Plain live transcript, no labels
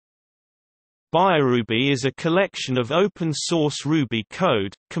BioRuby is a collection of open-source Ruby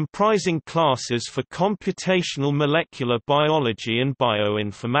code, comprising classes for computational molecular biology and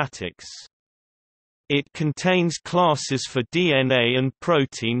bioinformatics. It contains classes for DNA and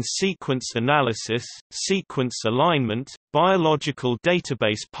protein sequence analysis, sequence alignment, biological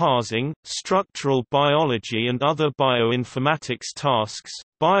database parsing, structural biology and other bioinformatics tasks.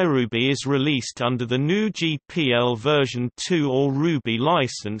 BioRuby is released under the GNU GPL version 2 or Ruby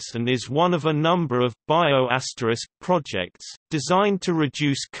license and is one of a number of bio** projects designed to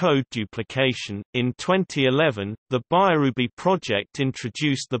reduce code duplication. In 2011, the BioRuby project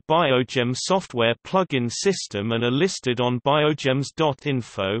introduced the Biogem software plugin system and are listed on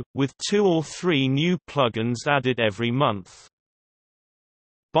biogems.info, with 2 or 3 new plugins added every month.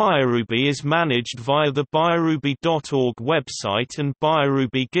 BioRuby is managed via the bioruby.org website and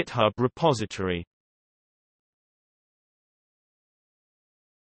BioRuby GitHub repository.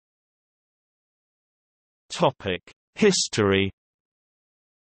 History.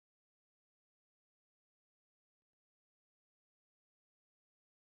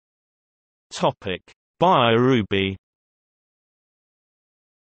 BioRuby.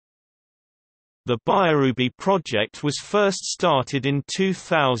 The BioRuby project was first started in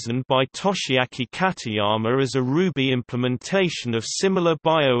 2000 by Toshiaki Katayama as a Ruby implementation of similar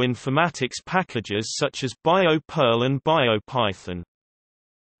bioinformatics packages such as BioPerl and BioPython.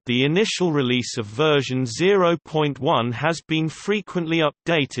 The initial release of version 0.1 has been frequently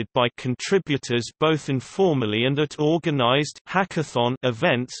updated by contributors both informally and at organized hackathon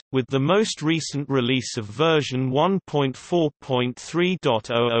events, with the most recent release of version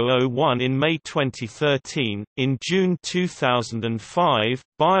 1.4.3.0001 in May 2013. In June 2005,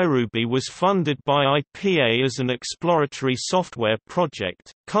 BioRuby was funded by IPA as an exploratory software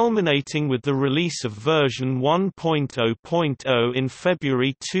project, culminating with the release of version 1.0.0 in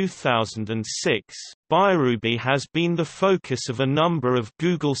February 2006. BioRuby has been the focus of a number of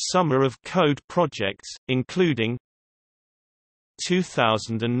Google Summer of Code projects, including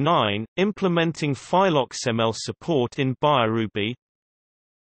 2009, implementing FileXML support in BioRuby,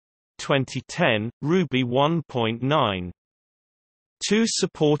 2010, Ruby 1.9. 2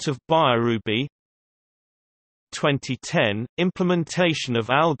 support of BioRuby, 2010, implementation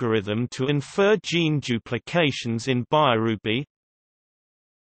of algorithm to infer gene duplications in BioRuby,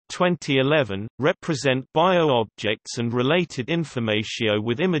 2011, represent bio-objects and related informatio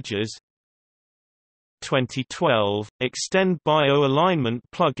with images, 2012, extend bio-alignment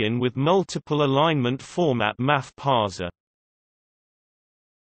plugin with multiple alignment format math parser.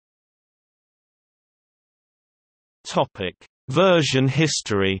 Version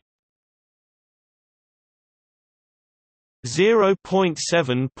history.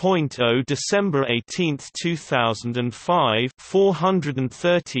 0.7.0 December 18, 2005,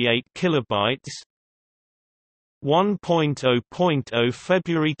 438 kilobytes. 1.0.0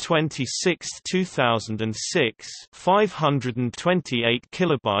 February 26, 2006, 528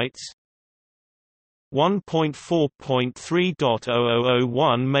 kilobytes.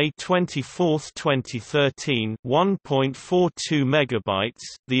 1.4.3.00001 May 24, 2013, 1.42 megabytes.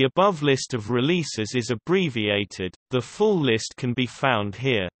 The above list of releases is abbreviated. The full list can be found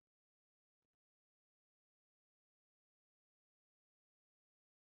here.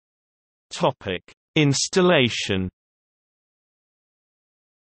 Topic: Installation.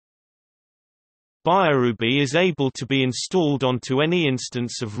 BioRuby is able to be installed onto any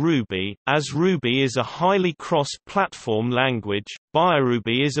instance of Ruby. As Ruby is a highly cross-platform language,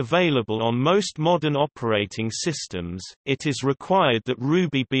 BioRuby is available on most modern operating systems. It is required that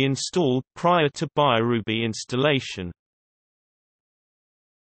Ruby be installed prior to BioRuby installation.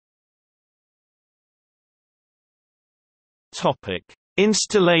 Topic: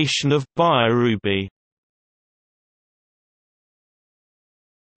 Installation of BioRuby.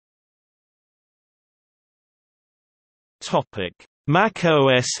 Mac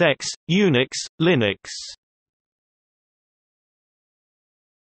OS X, Unix, Linux.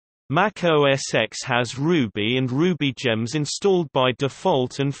 Mac OS X has Ruby and RubyGems installed by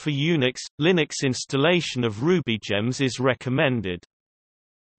default, and for Unix, Linux installation of RubyGems is recommended.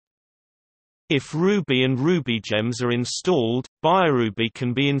 If Ruby and RubyGems are installed, BioRuby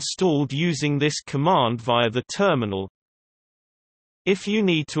can be installed using this command via the terminal. If you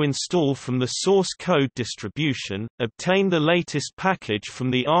need to install from the source code distribution, obtain the latest package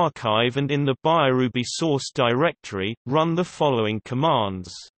from the archive and in the BioRuby source directory, run the following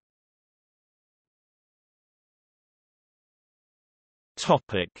commands.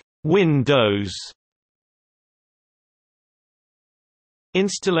 Windows.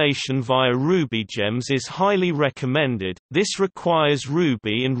 Installation via Rubygems is highly recommended. This requires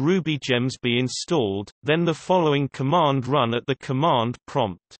Ruby and Rubygems be installed, then the following command run at the command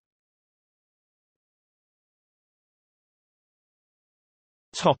prompt.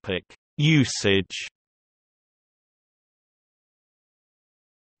 Topic: Usage.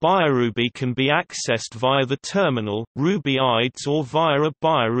 BioRuby can be accessed via the terminal, Ruby IDEs, or via a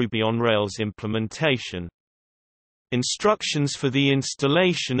BioRuby on Rails implementation. Instructions for the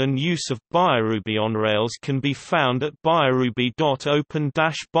installation and use of BioRuby on Rails can be found at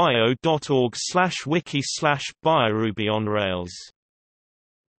bioruby.open-bio.org/wiki/BioRubyOnRails.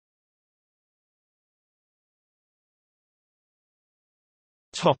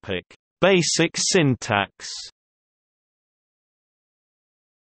 Topic: Basic syntax.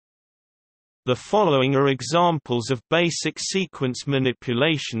 The following are examples of basic sequence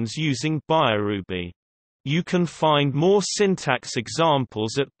manipulations using BioRuby. You can find more syntax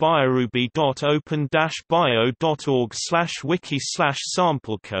examples at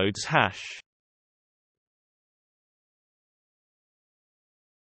bioruby.open-bio.org/wiki/samplecodes#.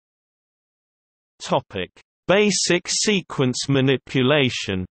 Topic: Basic sequence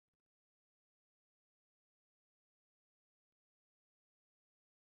manipulation.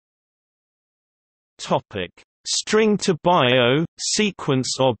 Topic: String to bio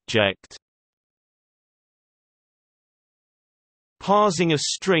sequence object. Parsing a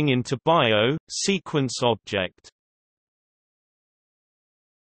string into bio sequence object.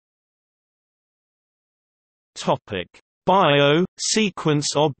 Topic: Bio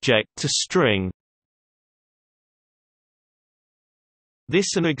sequence object to string.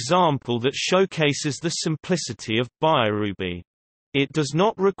 This an example that showcases the simplicity of BioRuby. It does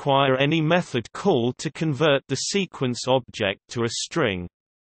not require any method call to convert the sequence object to a string.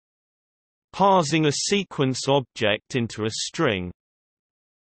 Parsing a sequence object into a string.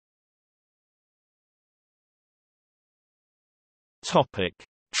 Topic: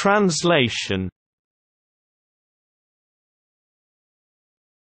 Translation.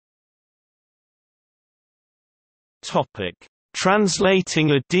 Topic: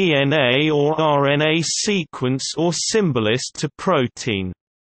 Translating a DNA or RNA sequence or SymbolList to protein.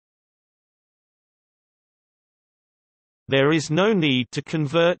 There is no need to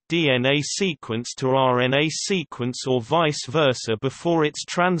convert DNA sequence to RNA sequence or vice versa before its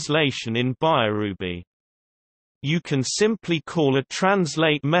translation in BioRuby. You can simply call a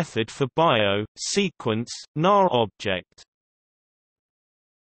translate method for bio sequence nar object.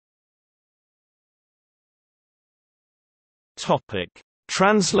 Topic: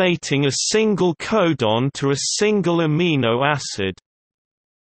 Translating a single codon to a single amino acid.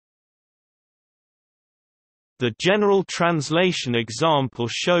 The general translation example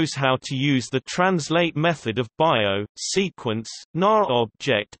shows how to use the translate method of bio sequence nar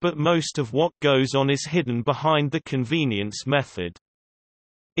object, but most of what goes on is hidden behind the convenience method.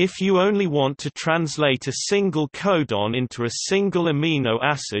 If you only want to translate a single codon into a single amino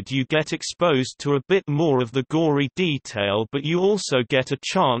acid, you get exposed to a bit more of the gory detail, but you also get a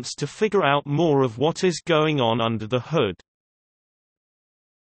chance to figure out more of what is going on under the hood.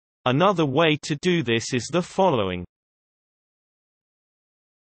 Another way to do this is the following.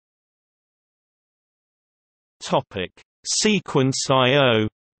 Topic: Sequence I/O.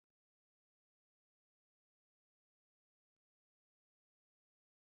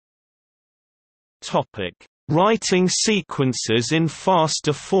 Topic: Writing sequences in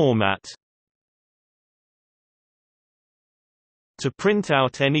Fasta format. To print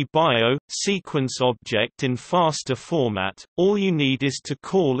out any bio sequence object in Fasta format, all you need is to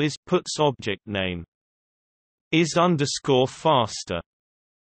call is_puts object name is_Fasta.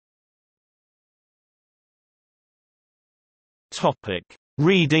 Topic: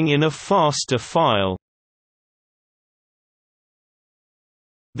 Reading in a Fasta file.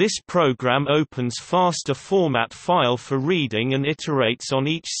 This program opens Fasta format file for reading and iterates on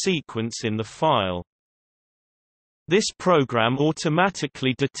each sequence in the file. This program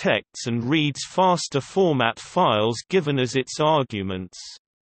automatically detects and reads Fasta format files given as its arguments.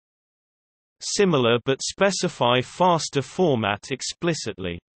 Similar but specify Fasta format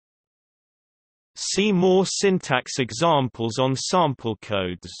explicitly. See more syntax examples on sample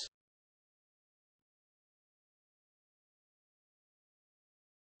codes.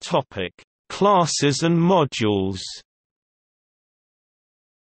 Topic: Classes and modules.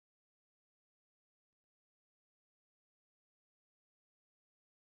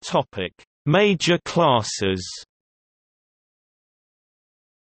 Topic: Major classes.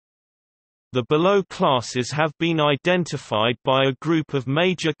 The below classes have been identified by a group of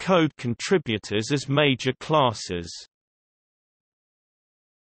major code contributors as major classes.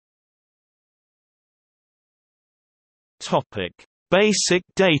 Topic: Basic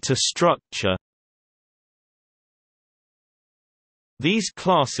data structure. These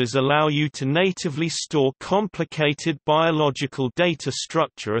classes allow you to natively store complicated biological data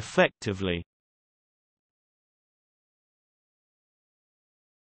structure effectively.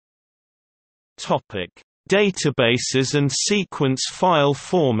 Topic: Databases and sequence file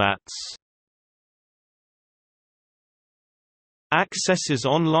formats. Accesses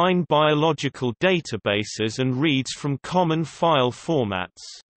online biological databases and reads from common file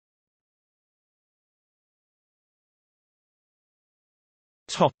formats.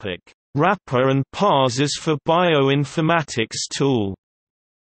 Topic: Wrapper and parsers for bioinformatics tool.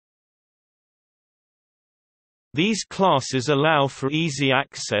 These classes allow for easy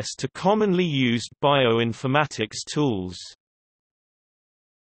access to commonly used bioinformatics tools.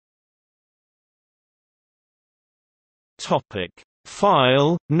 Topic: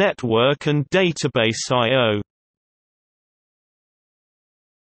 File, network and database I/O.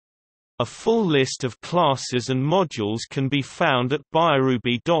 A full list of classes and modules can be found at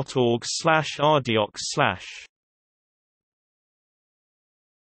bioruby.org/rdioc/.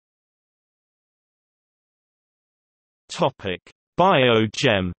 Topic: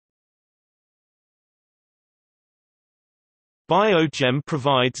 Biogem. Biogem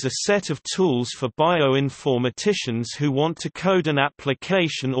provides a set of tools for bioinformaticians who want to code an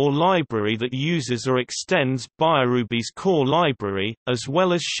application or library that uses or extends BioRuby's core library, as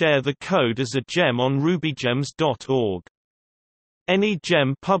well as share the code as a gem on rubygems.org. Any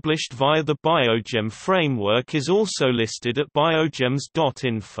gem published via the Biogem framework is also listed at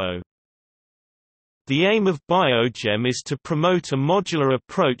biogems.info. The aim of Biogem is to promote a modular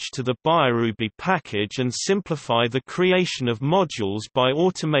approach to the BioRuby package and simplify the creation of modules by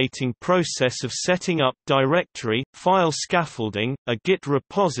automating process of setting up directory, file scaffolding, a Git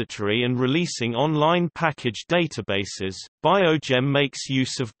repository and releasing online package databases. Biogem makes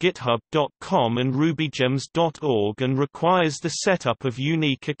use of github.com and rubygems.org and requires the setup of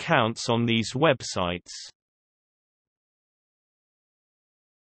unique accounts on these websites.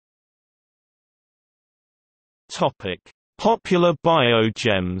 Topic: Popular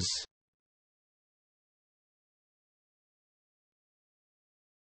Biogems.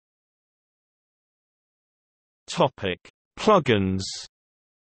 Topic: Plugins.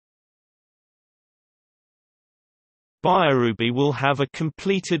 BioRuby will have a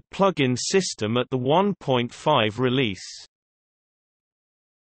completed plugin system at the 1.5 release.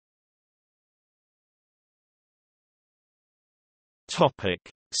 Topic: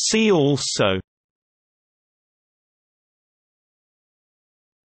 See also.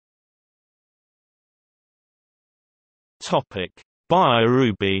 Topic: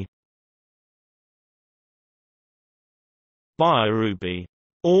 BioRuby.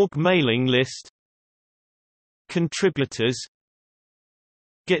 BioRuby.org mailing list. Contributors.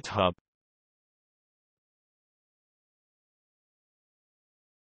 GitHub.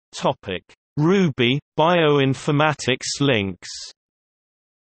 Topic: Ruby bioinformatics links.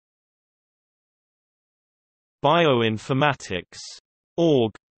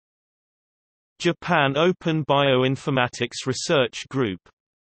 Bioinformatics.org. Japan Open Bioinformatics Research Group.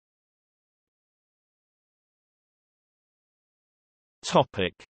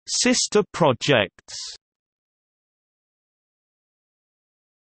 Topic: Sister projects.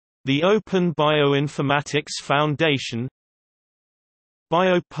 The Open Bioinformatics Foundation,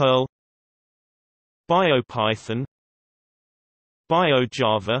 BioPerl, BioPython,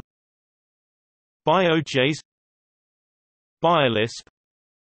 BioJava, BioJS, BioLisp,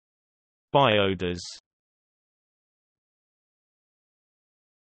 BioDAS.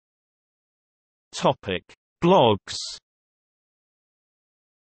 Topic: Blogs.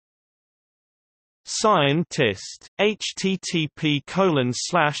 Scientist,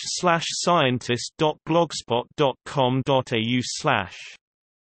 http://scientist.blogspot.com.au/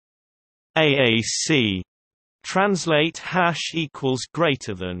 AAC. Translate #=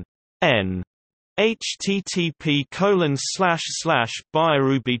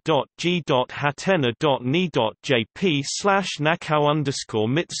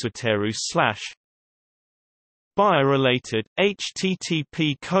 http://bioruby.g.hatena.ni.jp/nakao_mitsuteru/ Biorelated,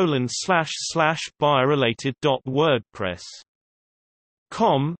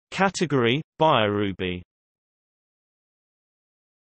 http://biorelated.wordpress.com, category, BioRuby.